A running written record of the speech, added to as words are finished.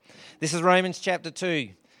This is Romans chapter 2,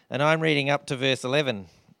 and I'm reading up to verse 11,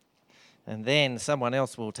 and then someone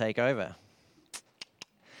else will take over.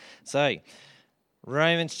 So,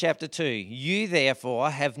 Romans chapter 2, you therefore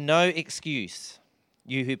have no excuse,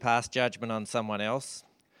 you who pass judgment on someone else.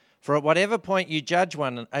 For at whatever point you judge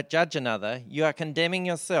another, you are condemning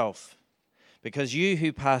yourself, because you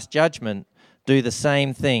who pass judgment do the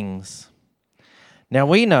same things. Now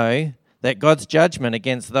we know that God's judgment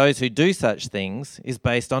against those who do such things is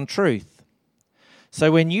based on truth.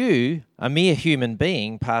 So when you, a mere human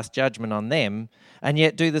being, pass judgment on them and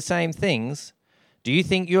yet do the same things, do you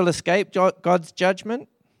think you'll escape God's judgment?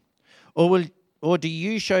 Or do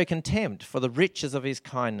you show contempt for the riches of his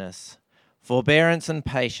kindness, forbearance and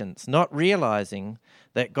patience, not realizing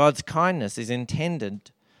that God's kindness is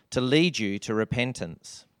intended to lead you to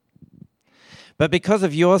repentance? But because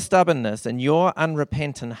of your stubbornness and your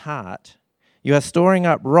unrepentant heart, you are storing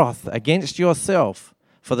up wrath against yourself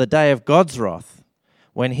for the day of God's wrath,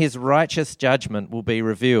 when his righteous judgment will be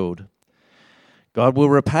revealed. God will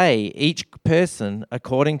repay each person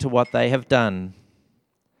according to what they have done.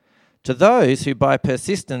 To those who by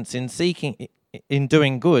persistence in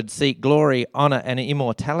doing good seek glory, honor, and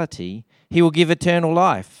immortality, he will give eternal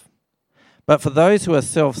life. But for those who are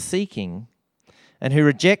self-seeking and who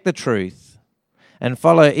reject the truth and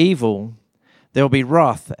follow evil, there will be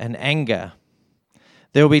wrath and anger.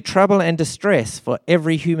 There will be trouble and distress for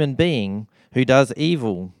every human being who does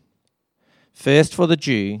evil. First for the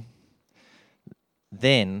Jew,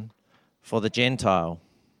 then for the Gentile.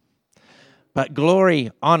 But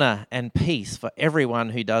glory, honor, and peace for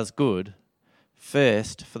everyone who does good,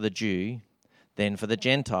 first for the Jew, then for the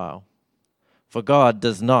Gentile. For God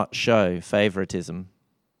does not show favoritism.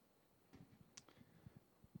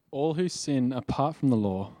 All who sin apart from the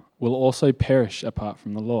law will also perish apart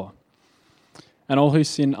from the law. And all who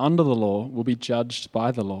sin under the law will be judged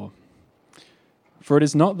by the law. For it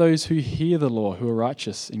is not those who hear the law who are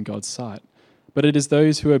righteous in God's sight, but it is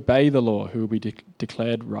those who obey the law who will be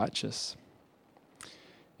declared righteous.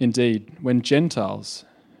 Indeed, when Gentiles,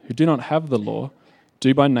 who do not have the law,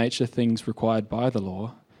 do by nature things required by the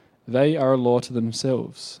law, they are a law to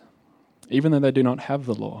themselves, even though they do not have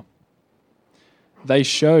the law. They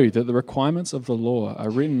show that the requirements of the law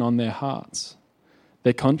are written on their hearts,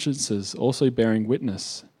 their consciences also bearing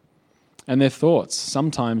witness, and their thoughts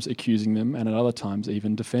sometimes accusing them and at other times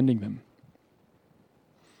even defending them.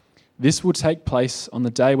 This will take place on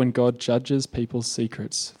the day when God judges people's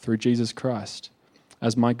secrets through Jesus Christ,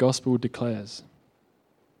 as my gospel declares.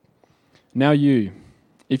 Now you,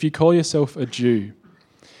 if you call yourself a Jew,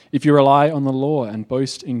 if you rely on the law and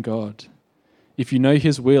boast in God, if you know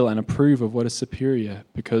his will and approve of what is superior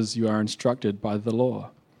because you are instructed by the law,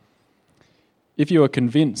 if you are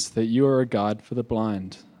convinced that you are a guide for the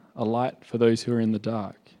blind, a light for those who are in the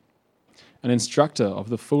dark, an instructor of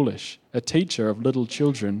the foolish, a teacher of little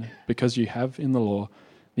children, because you have in the law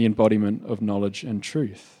the embodiment of knowledge and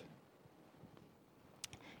truth.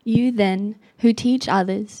 You then, who teach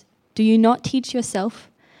others, do you not teach yourself?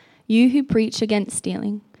 You who preach against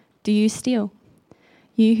stealing, do you steal?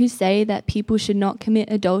 You who say that people should not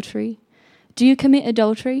commit adultery, do you commit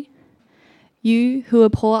adultery? You who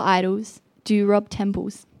abhor idols, do you rob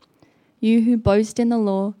temples? You who boast in the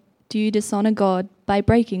law, do you dishonor God by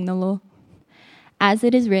breaking the law? As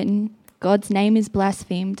it is written, God's name is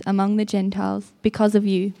blasphemed among the Gentiles because of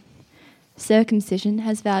you. Circumcision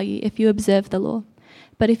has value if you observe the law,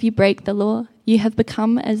 but if you break the law, you have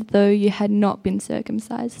become as though you had not been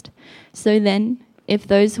circumcised. So then, if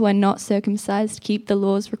those who are not circumcised keep the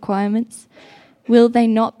law's requirements, will they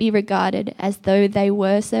not be regarded as though they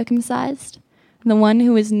were circumcised? The one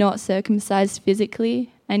who is not circumcised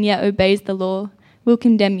physically and yet obeys the law will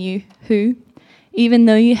condemn you, who, even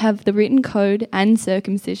though you have the written code and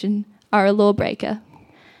circumcision, are a lawbreaker.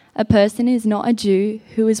 A person is not a Jew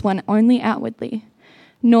who is one only outwardly,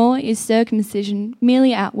 nor is circumcision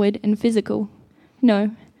merely outward and physical.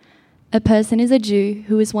 No, a person is a Jew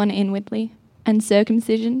who is one inwardly, and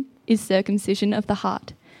circumcision is circumcision of the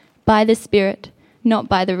heart, by the Spirit, not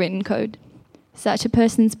by the written code. Such a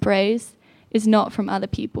person's praise is not from other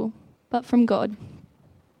people, but from God.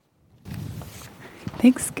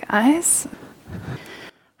 Thanks, guys.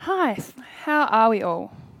 Hi, how are we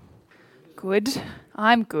all? Good.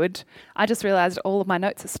 I'm good. I just realised all of my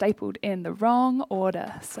notes are stapled in the wrong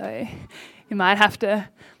order, so you might have to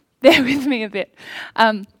bear with me a bit.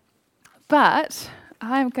 But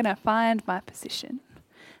I'm going to find my position.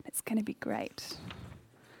 It's going to be great.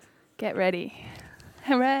 Get ready.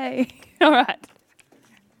 Hooray. All right.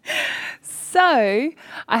 So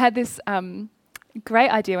I had this great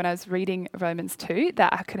idea when I was reading Romans 2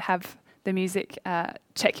 that I could have the music,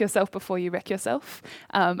 Check Yourself Before You Wreck Yourself,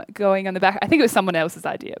 going on the back. I think it was someone else's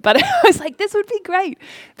idea, but I was like, this would be great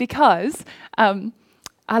because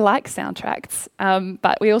I like soundtracks,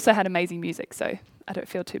 but we also had amazing music, so I don't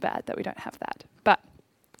feel too bad that we don't have that. But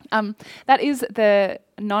that is the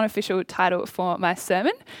non-official title for my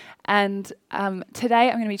sermon, and today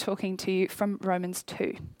I'm going to be talking to you from Romans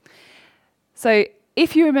 2. So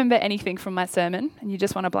if you remember anything from my sermon and you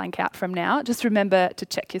just want to blank out from now, just remember to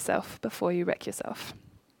check yourself before you wreck yourself.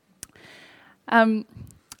 I'm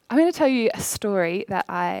going to tell you a story that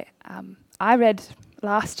I read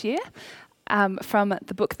last year from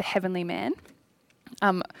the book The Heavenly Man.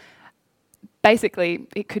 Basically,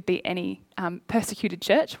 it could be any persecuted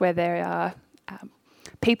church where there are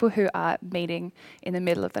people who are meeting in the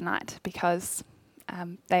middle of the night because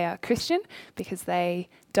they are Christian, because they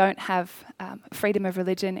don't have freedom of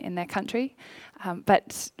religion in their country.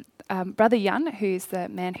 But Brother Jan, who's the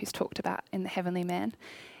man who's talked about in The Heavenly Man,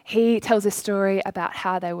 he tells a story about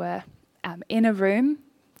how they were in a room,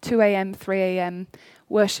 2 a.m., 3 a.m.,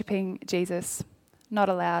 worshipping Jesus, not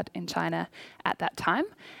allowed in China at that time,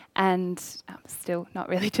 and still not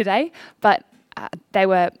really today, but they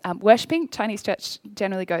were worshipping. Chinese church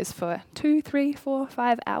generally goes for 2, 3, 4,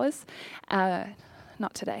 5 hours.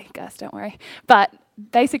 Not today, guys, don't worry. But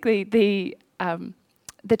basically the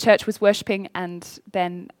church was worshipping, and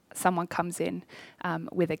then someone comes in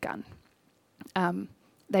with a gun.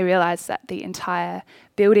 They realise that the entire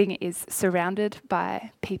building is surrounded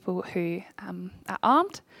by people who are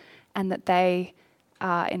armed and that they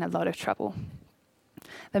are in a lot of trouble.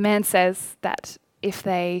 The man says that if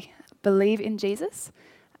they believe in Jesus,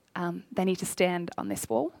 they need to stand on this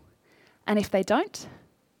wall. And if they don't,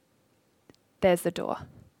 there's the door.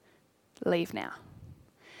 Leave now.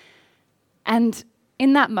 And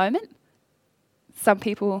in that moment, some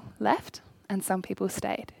people left and some people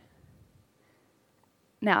stayed.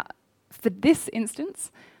 Now, for this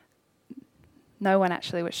instance, no one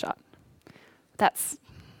actually was shot. That's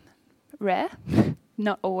rare,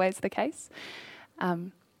 not always the case.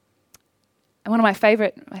 And one of my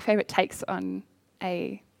favourite takes on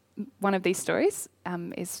one of these stories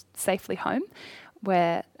is Safely Home,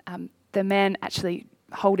 where the man actually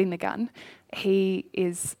holding the gun, he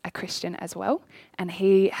is a Christian as well, and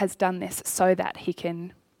he has done this so that he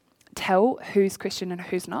can tell who's Christian and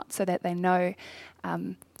who's not, so that they know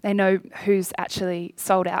who's actually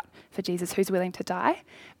sold out for Jesus, who's willing to die,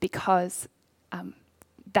 because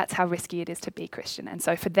that's how risky it is to be Christian. And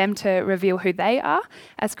so for them to reveal who they are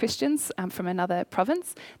as Christians from another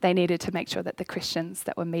province, they needed to make sure that the Christians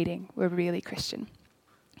that were meeting were really Christian.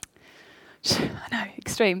 I know,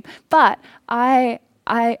 extreme. But I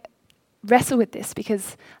wrestle with this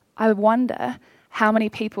because I wonder how many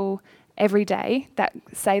people every day that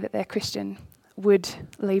say that they're Christian would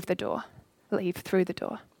leave through the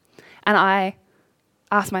door. And I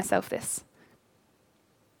ask myself this.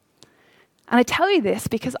 And I tell you this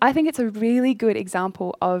because I think it's a really good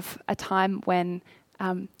example of a time when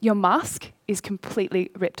your mask is completely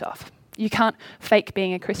ripped off. You can't fake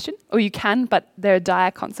being a Christian, or you can, but there are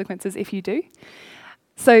dire consequences if you do.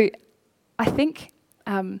 So I think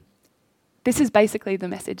this is basically the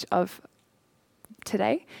message of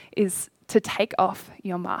today, is to take off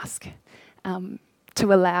your mask,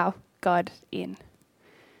 to allow God in.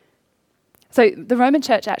 So the Roman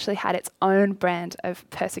church actually had its own brand of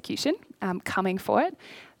persecution coming for it.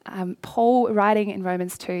 Paul, writing in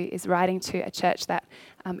Romans 2, is writing to a church that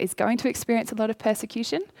is going to experience a lot of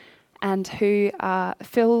persecution and who are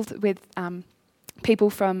filled with people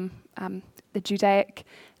from the Judaic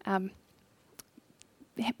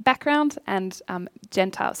background and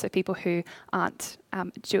Gentiles, so people who aren't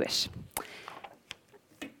Jewish.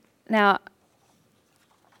 Now,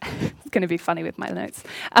 it's going to be funny with my notes,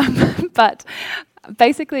 but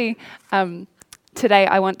basically today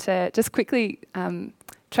I want to just quickly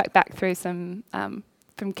track back through some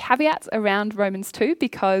caveats around Romans 2,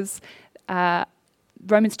 because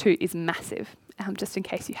Romans 2 is massive, just in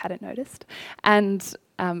case you hadn't noticed. And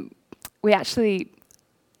we actually,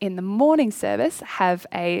 in the morning service, have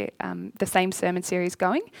the same sermon series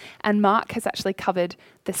going, and Mark has actually covered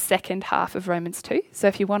the second half of Romans 2. So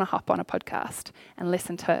if you want to hop on a podcast and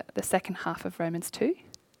listen to the second half of Romans 2,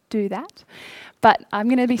 do that. But I'm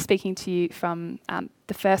going to be speaking to you from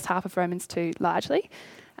the first half of Romans 2 largely,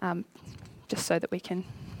 just so that we can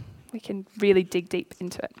really dig deep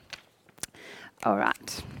into it. All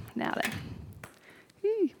right, now then.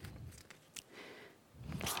 Whew.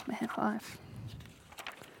 Oh man, life.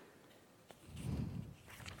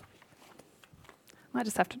 Might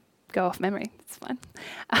just have to go off memory. It's fine.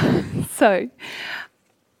 So,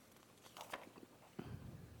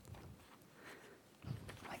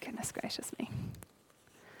 Goodness gracious me.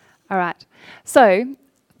 All right. So,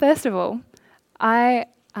 first of all, I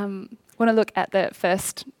want to look at the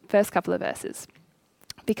first couple of verses,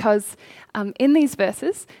 because in these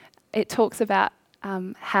verses, it talks about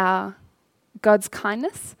how God's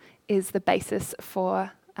kindness is the basis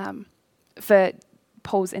for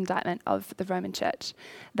Paul's indictment of the Roman church.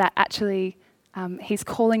 That actually he's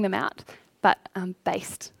calling them out, but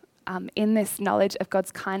based in this knowledge of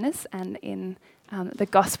God's kindness and in the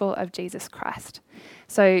gospel of Jesus Christ.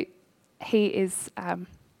 So he is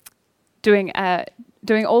doing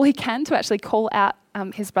all he can to actually call out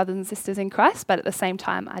his brothers and sisters in Christ, but at the same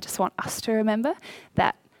time, I just want us to remember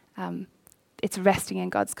that it's resting in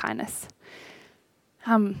God's kindness.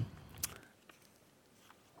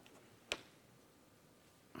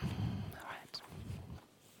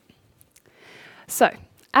 So,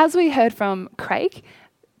 as we heard from Craig,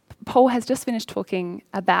 Paul has just finished talking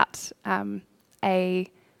about a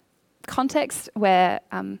context where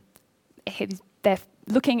they're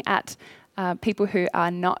looking at people who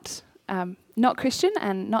are not Christian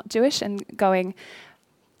and not Jewish and going,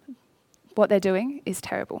 what they're doing is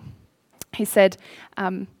terrible. He said,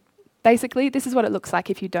 basically, this is what it looks like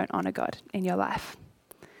if you don't honour God in your life.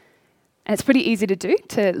 And it's pretty easy to do,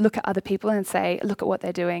 to look at other people and say, look at what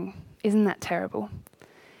they're doing. Isn't that terrible?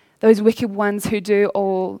 Those wicked ones who do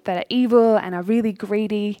all that are evil and are really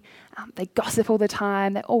greedy, they gossip all the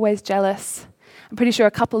time, they're always jealous. I'm pretty sure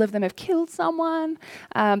a couple of them have killed someone.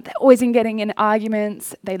 They're always getting in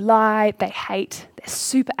arguments, they lie, they hate, they're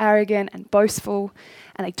super arrogant and boastful,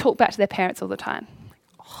 and they talk back to their parents all the time.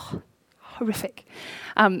 Oh, horrific.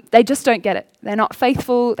 They just don't get it. They're not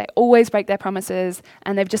faithful, they always break their promises,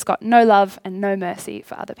 and they've just got no love and no mercy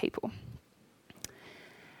for other people.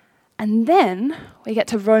 And then we get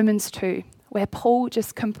to Romans 2, where Paul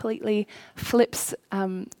just completely flips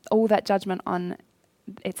all that judgment on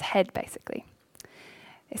its head, basically.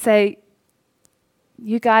 They say,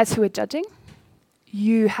 you guys who are judging,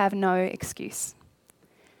 you have no excuse.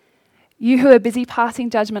 You who are busy passing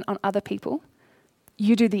judgment on other people,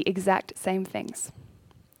 you do the exact same things.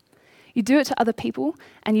 You do it to other people,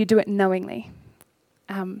 and you do it knowingly.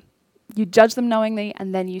 You judge them knowingly,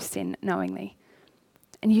 and then you sin knowingly.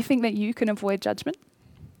 And you think that you can avoid judgment?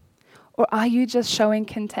 Or are you just showing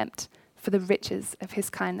contempt for the riches of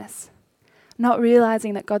his kindness? Not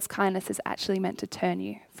realizing that God's kindness is actually meant to turn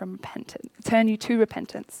you to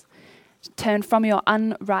repentance, turn from your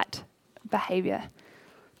unright behavior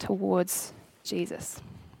towards Jesus.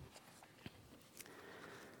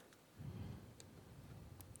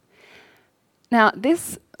 Now,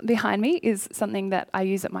 this behind me is something that I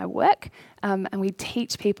use at my work, and we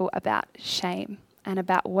teach people about shame and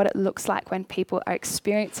about what it looks like when people are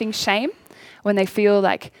experiencing shame, when they feel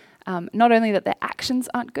like not only that their actions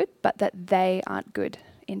aren't good, but that they aren't good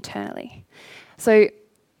internally. So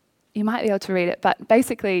you might be able to read it, but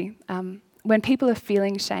basically, when people are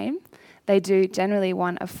feeling shame, they do generally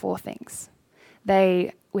one of four things.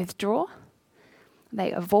 They withdraw,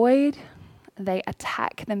 they avoid, they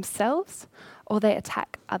attack themselves, or they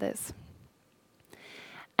attack others.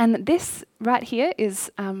 And this right here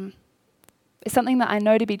is something that I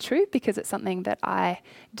know to be true because it's something that I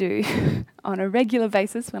do on a regular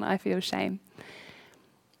basis when I feel shame.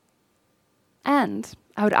 And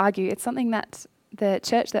I would argue it's something that the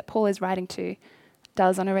church that Paul is writing to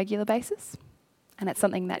does on a regular basis. And it's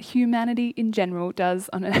something that humanity in general does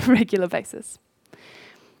on a regular basis.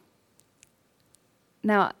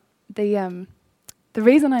 Now, the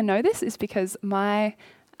reason I know this is because my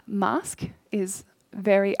mask is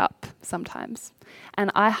very up sometimes.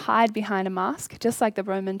 And I hide behind a mask, just like the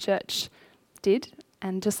Roman church did,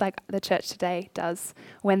 and just like the church today does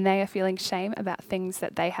when they are feeling shame about things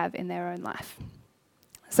that they have in their own life.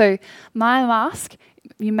 So my mask,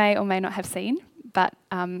 you may or may not have seen, but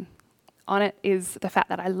on it is the fact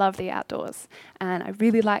that I love the outdoors. And I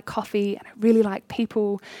really like coffee, and I really like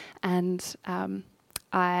people, and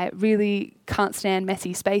I really can't stand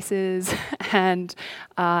messy spaces, and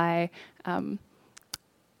I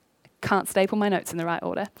can't staple my notes in the right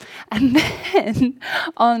order. And then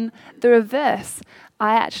on the reverse,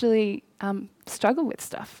 I actually struggle with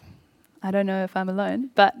stuff. I don't know if I'm alone,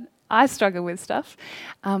 but I struggle with stuff.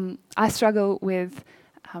 I struggle with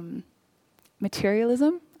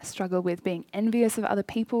materialism. I struggle with being envious of other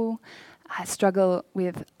people. I struggle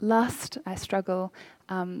with lust. I struggle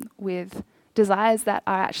with desires that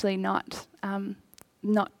are actually not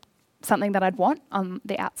something that I'd want on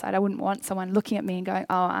the outside. I wouldn't want someone looking at me and going,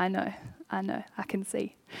 oh, I know, I can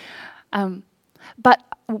see. But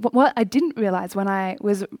what I didn't realize when I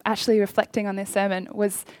was actually reflecting on this sermon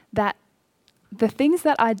was that the things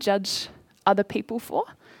that I judge other people for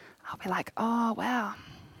I'll be like, oh, wow,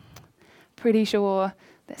 pretty sure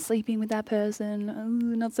they're sleeping with that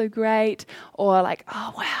person, not so great. Or like,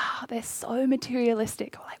 oh, wow, they're so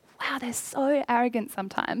materialistic. Or like, wow, they're so arrogant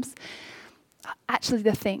sometimes. Actually,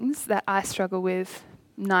 the things that I struggle with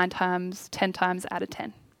 9 times, 10 times out of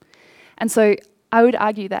 10. And so I would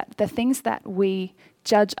argue that the things that we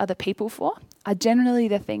judge other people for are generally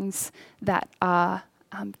the things that are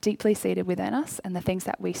deeply seated within us and the things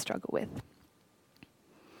that we struggle with.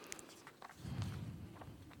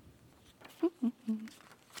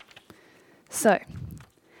 So,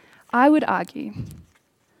 I would argue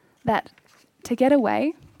that to get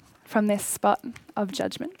away from this spot of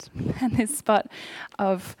judgment and this spot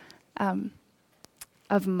of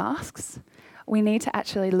masks, we need to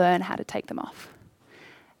actually learn how to take them off.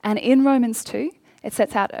 And in Romans 2, it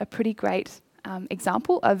sets out a pretty great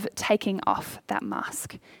example of taking off that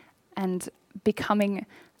mask and becoming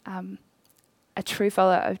a true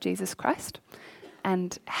follower of Jesus Christ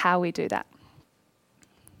and how we do that.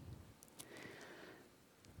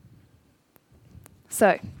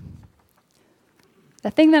 So,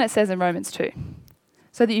 the thing that it says in Romans 2,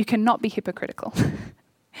 so that you cannot be hypocritical,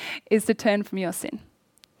 is to turn from your sin.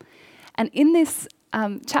 And in this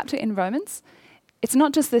chapter in Romans, it's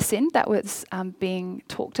not just the sin that was being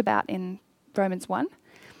talked about in Romans 1.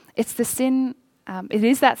 It's the sin, it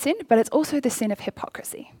is that sin, but it's also the sin of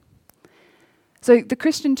hypocrisy. So the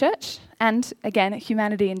Christian church, and again,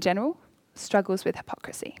 humanity in general, struggles with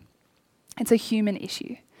hypocrisy. It's a human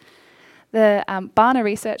issue. The Barna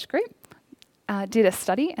Research Group did a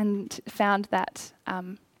study and found that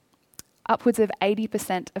upwards of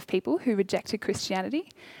 80% of people who rejected Christianity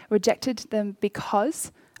rejected them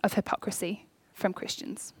because of hypocrisy from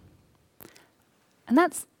Christians. And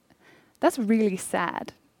that's really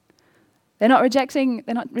sad. They're not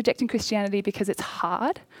rejecting Christianity because it's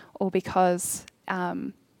hard or because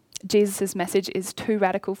Jesus' message is too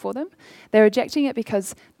radical for them. They're rejecting it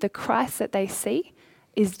because the Christ that they see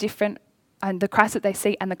is different, and the Christ that they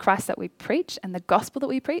see and the Christ that we preach and the gospel that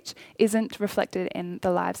we preach isn't reflected in the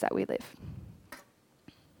lives that we live.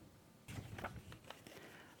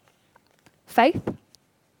 Faith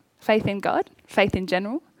in God, faith in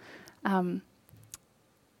general,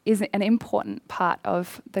 is an important part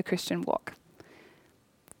of the Christian walk.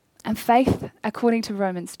 And faith, according to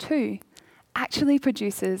Romans 2, actually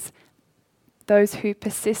produces those who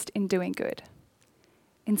persist in doing good,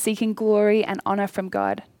 in seeking glory and honour from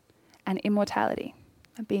God and immortality,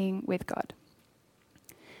 and being with God.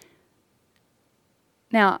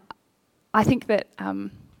 Now, I think that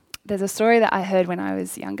there's a story that I heard when I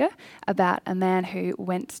was younger about a man who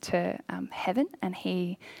went to heaven, and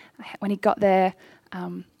when he got there,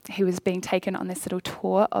 he was being taken on this little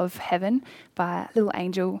tour of heaven by a little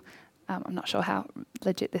angel. I'm not sure how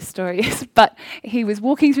legit this story is, but he was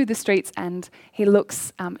walking through the streets and he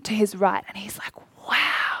looks to his right and he's like,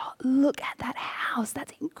 wow, look at that house.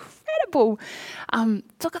 That's incredible.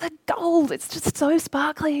 Look at the gold. It's just so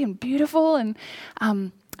sparkly and beautiful. And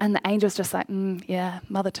the angel's just like, yeah,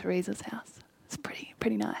 Mother Teresa's house. It's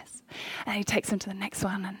pretty nice. And he takes him to the next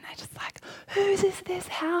one and they're just like, whose is this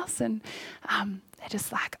house? And they're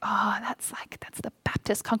just like, oh, that's the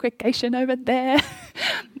Baptist congregation over there.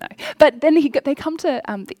 No. But then they come to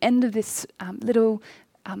the end of this little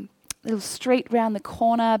street round the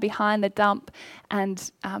corner behind the dump,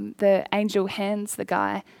 and the angel hands the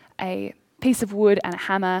guy a piece of wood and a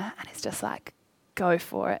hammer, and he's just like, go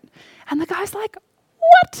for it. And the guy's like,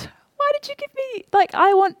 what? Why did you give me,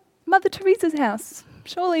 I want Mother Teresa's house.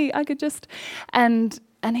 Surely I could just, and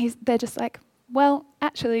they're just like, well,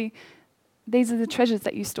 actually, these are the treasures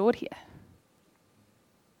that you stored here.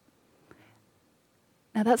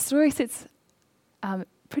 Now that story sits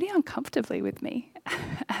pretty uncomfortably with me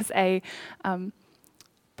as a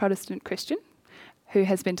Protestant Christian who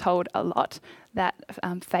has been told a lot that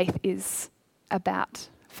faith is about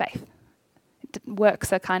faith.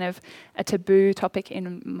 Works are kind of a taboo topic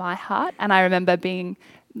in my heart, and I remember being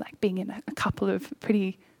in a couple of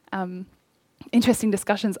pretty interesting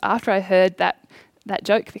discussions after I heard that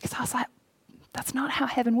joke, because I was like, that's not how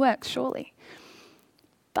heaven works, surely.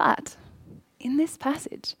 But in this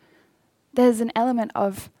passage, there's an element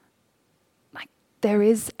of there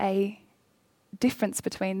is a difference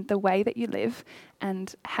between the way that you live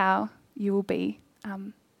and how you will be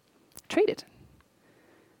treated.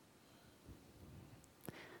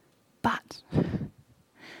 But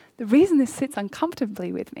the reason this sits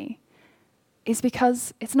uncomfortably with me is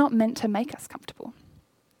because it's not meant to make us comfortable.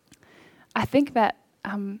 I think that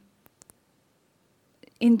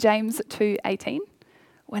in James 2:18,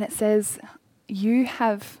 when it says, you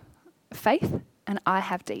have faith and I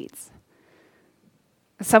have deeds.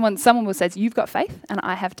 Someone will say, you've got faith and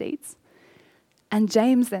I have deeds. And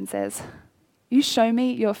James then says, you show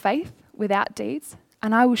me your faith without deeds,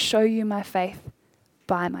 and I will show you my faith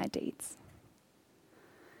by my deeds.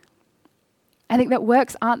 I think that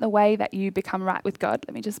works aren't the way that you become right with God.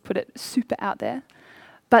 Let me just put it super out there.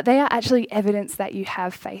 But they are actually evidence that you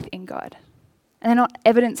have faith in God. And they're not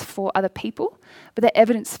evidence for other people, but they're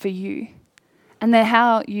evidence for you. And they're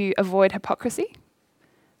how you avoid hypocrisy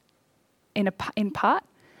in part.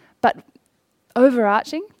 But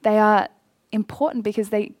overarching, they are important because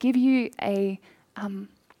they give you a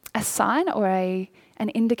sign or an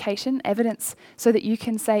indication, evidence, so that you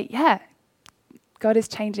can say, yeah, God is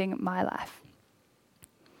changing my life.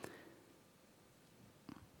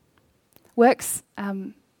 Works,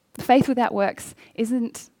 faith without works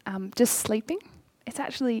isn't just sleeping. It's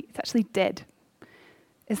actually dead,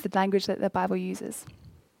 is the language that the Bible uses.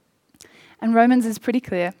 And Romans is pretty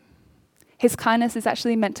clear. His kindness is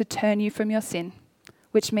actually meant to turn you from your sin,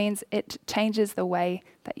 which means it changes the way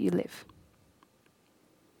that you live.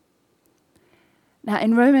 Now,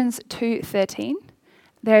 in Romans 2:13,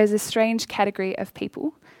 there is a strange category of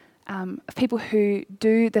people who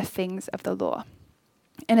do the things of the law.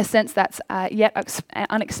 In a sense, that's yet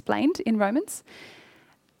unexplained in Romans.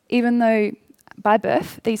 Even though by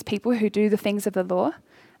birth, these people who do the things of the law,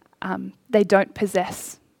 they don't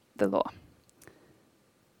possess the law.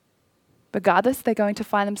 Regardless, they're going to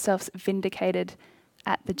find themselves vindicated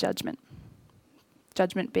at the judgment.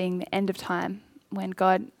 Judgment being the end of time, when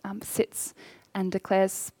God sits and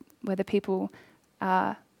declares whether people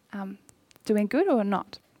are doing good or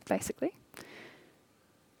not, basically.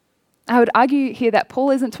 I would argue here that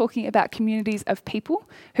Paul isn't talking about communities of people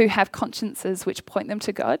who have consciences which point them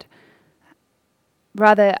to God.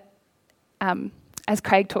 Rather, as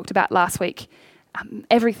Craig talked about last week,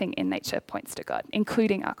 everything in nature points to God,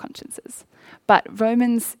 including our consciences. But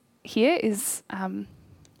Romans here is,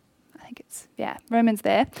 Romans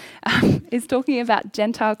there, is talking about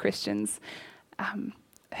Gentile Christians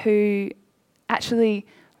who actually,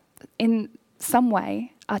 in some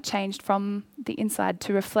way, are changed from the inside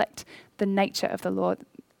to reflect the nature of the law,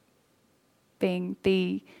 being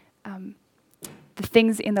the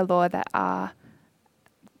things in the law that are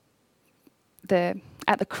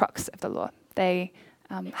at the crux of the law. They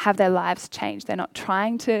have their lives changed. They're not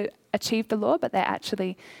trying to achieve the law, but they're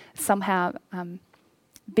actually somehow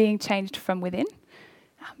being changed from within.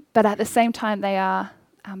 But at the same time, they are.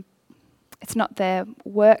 It's not their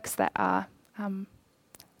works that are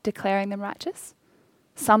declaring them righteous.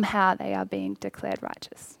 Somehow they are being declared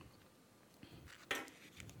righteous.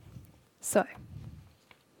 So,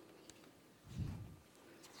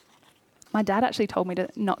 my dad actually told me to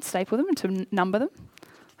not staple them and to number them.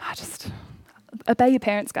 I just obey your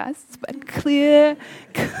parents, guys. It's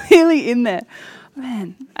clearly in there.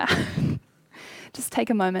 Man, just take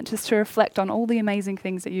a moment just to reflect on all the amazing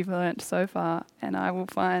things that you've learnt so far, and I will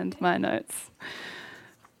find my notes.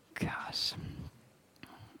 Gosh.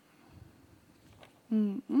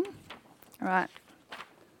 All right.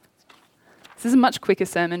 This is a much quicker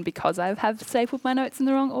sermon because I have stapled my notes in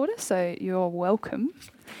the wrong order, so you're welcome.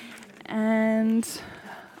 And,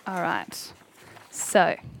 all right.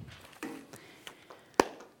 So,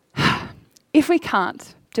 if we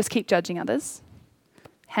can't just keep judging others,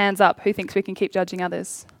 hands up, who thinks we can keep judging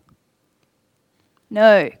others?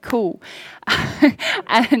 No, cool.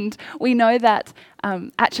 And we know that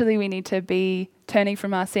actually we need to be turning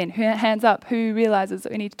from our sin. Hands up, who realizes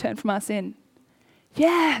that we need to turn from our sin?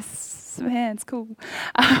 Yes, some hands, cool.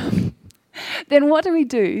 Then what do we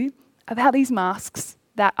do about these masks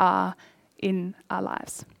that are in our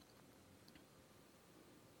lives?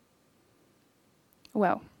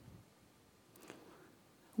 Well,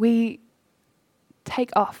 we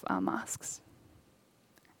take off our masks.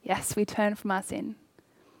 Yes, we turn from our sin,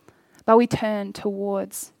 but we turn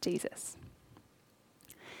towards Jesus.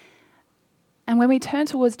 And when we turn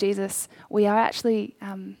towards Jesus, we are actually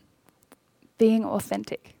being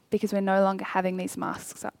authentic because we're no longer having these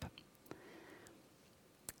masks up.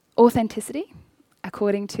 Authenticity,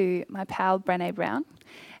 according to my pal Brené Brown,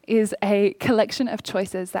 is a collection of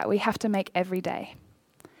choices that we have to make every day.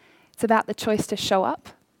 It's about the choice to show up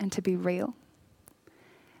and to be real,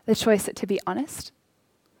 the choice to be honest,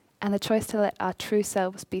 and the choice to let our true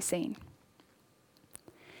selves be seen.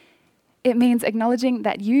 It means acknowledging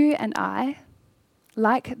that you and I,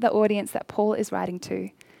 like the audience that Paul is writing to,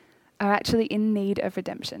 are actually in need of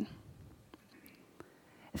redemption.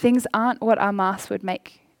 Things aren't what our masks would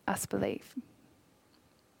make us believe.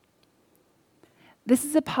 This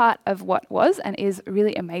is a part of what was and is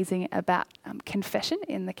really amazing about confession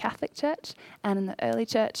in the Catholic Church and in the early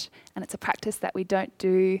church, and it's a practice that we don't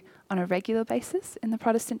do on a regular basis in the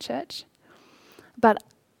Protestant church. But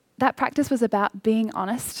that practice was about being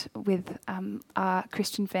honest with our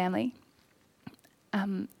Christian family,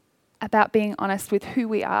 about being honest with who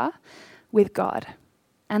we are with God.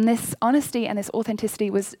 And this honesty and this authenticity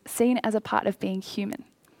was seen as a part of being human.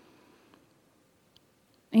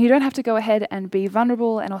 And you don't have to go ahead and be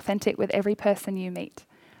vulnerable and authentic with every person you meet,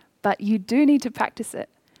 but you do need to practice it,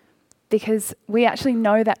 because we actually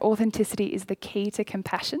know that authenticity is the key to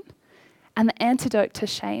compassion and the antidote to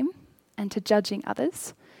shame and to judging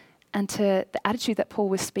others and to the attitude that Paul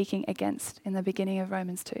was speaking against in the beginning of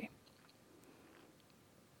Romans 2.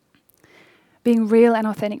 Being real and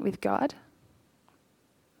authentic with God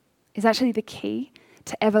is actually the key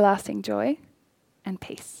to everlasting joy and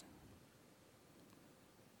peace.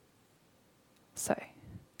 So,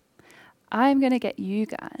 I'm going to get you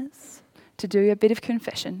guys to do a bit of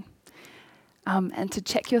confession and to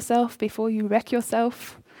check yourself before you wreck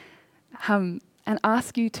yourself, and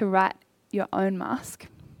ask you to write your own mask.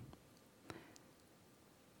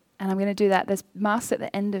 And I'm going to do that. There's masks at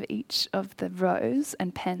the end of each of the rows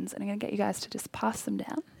and pens, and I'm going to get you guys to just pass them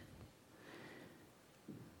down.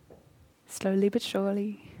 Slowly but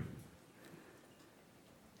surely.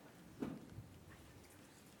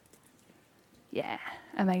 Yeah,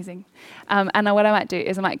 amazing. And what I might do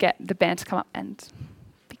is I might get the band to come up and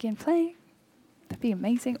begin playing. That'd be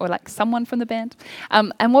amazing. Or like someone from the band.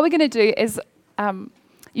 And what we're going to do is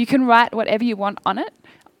you can write whatever you want on it,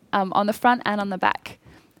 on the front and on the back.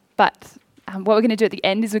 But what we're going to do at the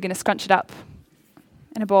end is we're going to scrunch it up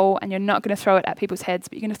in a ball, and you're not going to throw it at people's heads,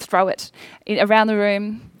 but you're going to throw it around the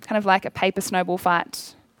room, kind of like a paper snowball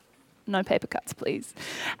fight. No paper cuts, please.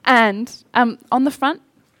 And on the front,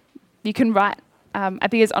 you can write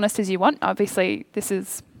be as honest as you want. Obviously, this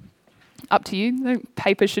is up to you. The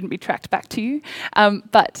paper shouldn't be tracked back to you.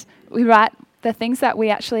 But we write the things that we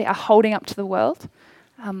actually are holding up to the world,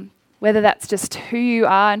 whether that's just who you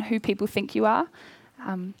are and who people think you are,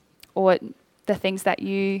 or the things that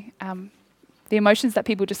you, the emotions that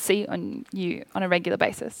people just see on you on a regular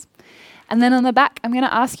basis. And then on the back, I'm going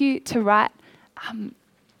to ask you to write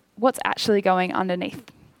what's actually going underneath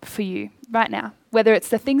for you right now, whether it's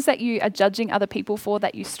the things that you are judging other people for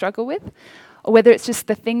that you struggle with, or whether it's just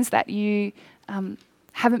the things that you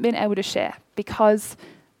haven't been able to share because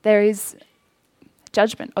there is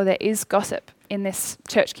judgment or there is gossip in this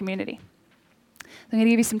church community. I'm going to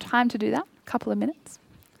give you some time to do that, a couple of minutes.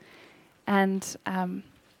 And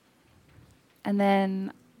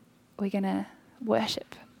then we're going to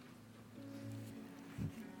worship.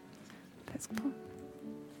 That's cool.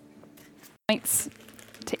 Points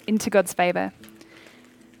into God's favour.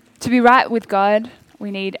 To be right with God,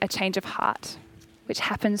 we need a change of heart, which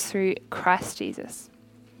happens through Christ Jesus.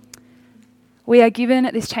 We are given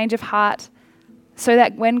this change of heart so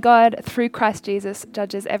that when God, through Christ Jesus,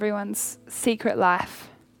 judges everyone's secret life,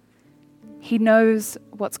 he knows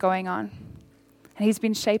what's going on. And he's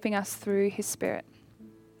been shaping us through his Spirit.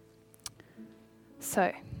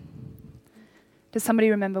 So, does somebody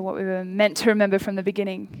remember what we were meant to remember from the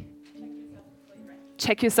beginning?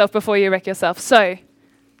 Check yourself before you wreck yourself. So,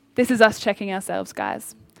 this is us checking ourselves,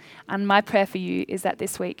 guys. And my prayer for you is that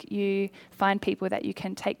this week you find people that you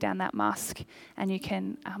can take down that mask and you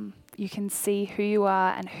can see who you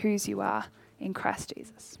are and whose you are in Christ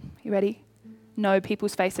Jesus. You ready? Know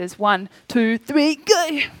people's faces. 1, 2, 3,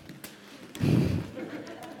 go!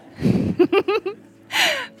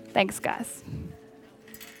 Thanks, guys.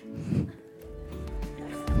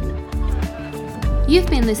 You've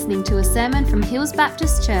been listening to a sermon from Hills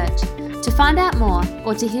Baptist Church. To find out more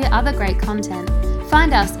or to hear other great content,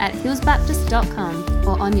 find us at hillsbaptist.com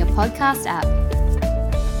or on your podcast app.